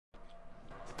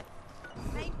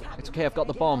It's okay, I've got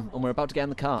the bomb, and we're about to get in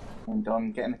the car.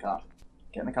 Don, get in the car.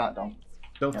 Get in the car, Don.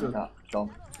 Don't Get in do the car, Don.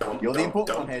 You're the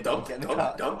important one here, Don. Get in the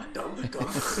car.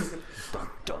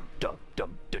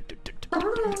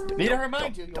 Need I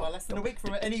remind you, you are less than a week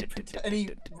from any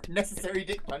necessary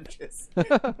dick punches.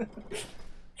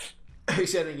 He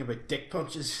said anything about dick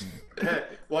punches.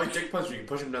 Why dick punches? You can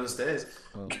push him down the stairs.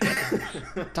 Oh.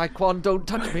 Taekwon, don't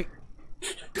touch me.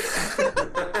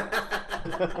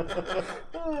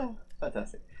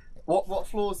 Fantastic. What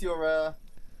floor's your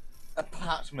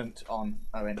apartment on,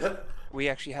 Owen? We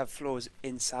actually have floors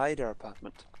inside our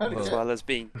apartment, Oh, as well as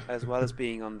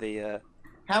being on the.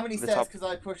 How many stairs top. could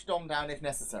I push Dom down if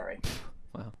necessary?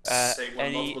 Wow. Say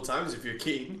one multiple times if you're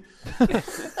keen.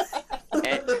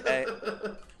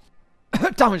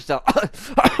 Damage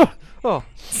that. Oh.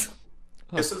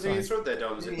 There's something in your throat there,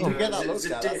 Dom. You can get that looked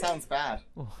at. That sounds bad.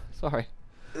 Oh, sorry.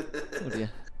 Oh dear.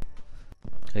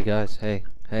 Hey guys, hey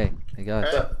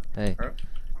guys, hey.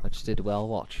 I just did well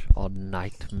watch on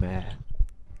Nightmare.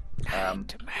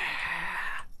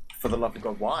 For the love of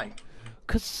God, why?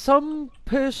 Cause some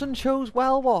person chose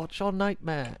well watch on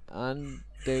Nightmare, and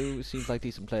they seems like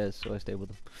decent players, so I stay with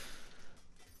them.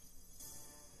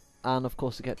 And of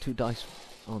course, I get 2 dice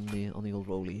on the old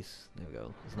rollies. There we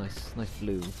go. It's nice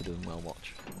blue for doing well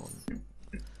watch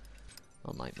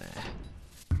on Nightmare.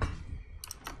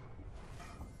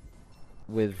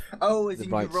 With as the in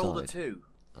right you rolled side. a 2.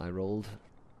 I rolled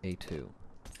a 2.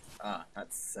 Ah,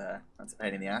 that's a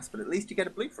pain in the ass, but at least you get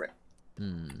a blue for it.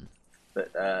 Hmm.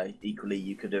 But equally,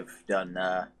 you could have done and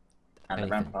the Anything.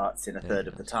 ramparts in a third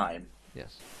of the time.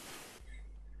 Yes.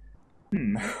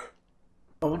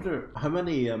 I wonder how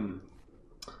many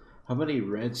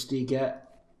reds do you get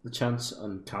the chance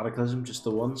on Cataclysm? Just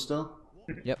the one still?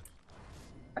 Yep.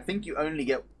 I think you only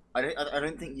get. I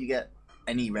don't think you get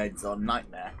any reds on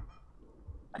Nightmare.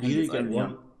 I think You do it's get only one.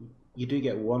 on- You do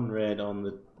get one red on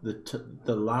the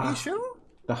Are you last. sure?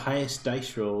 The highest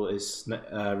dice roll is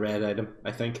red item,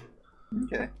 I think.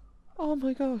 Okay. Oh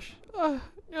my gosh.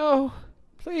 No.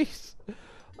 Please.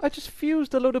 I just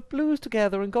fused a load of blues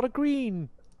together and got a green.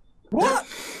 What?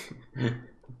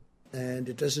 And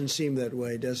it doesn't seem that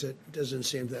way, does it? It doesn't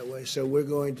seem that way. So we're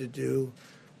going to do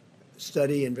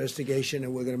study, investigation,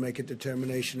 and we're going to make a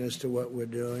determination as to what we're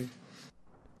doing.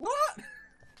 What?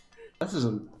 That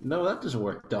doesn't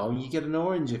work, dog. You get an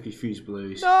orange if you fuse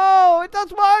blues. No,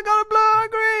 that's why I got a blue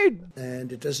and green.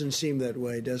 And it doesn't seem that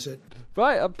way, does it?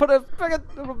 Right, I put a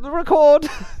friggin' record.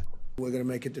 We're going to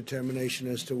make a determination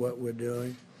as to what we're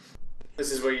doing.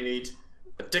 This is where you need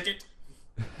a ticket.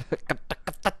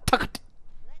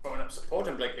 Phone up support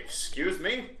and be like, excuse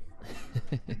me?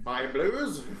 My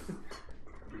blues?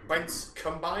 Whence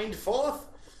combined forth?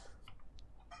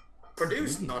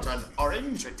 Produced not an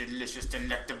orange, a delicious,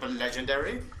 delectable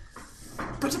legendary,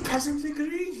 but a pleasantly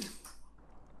green.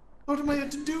 What am I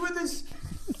to do with this?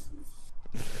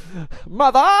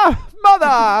 Mother!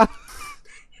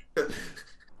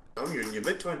 Oh, you're in your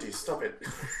mid-20s, stop it.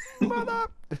 Mother!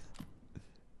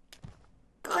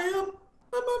 I am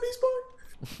a mummy's boy.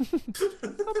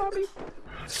 Mommy.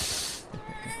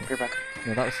 You're back.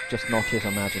 No, that was just not his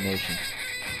imagination.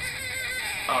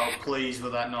 Oh, please,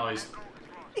 with that noise.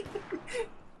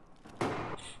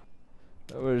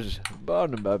 That was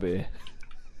Barnaby.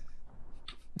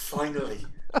 Finally.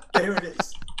 There it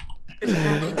is. It's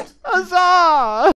happened. Huzzah!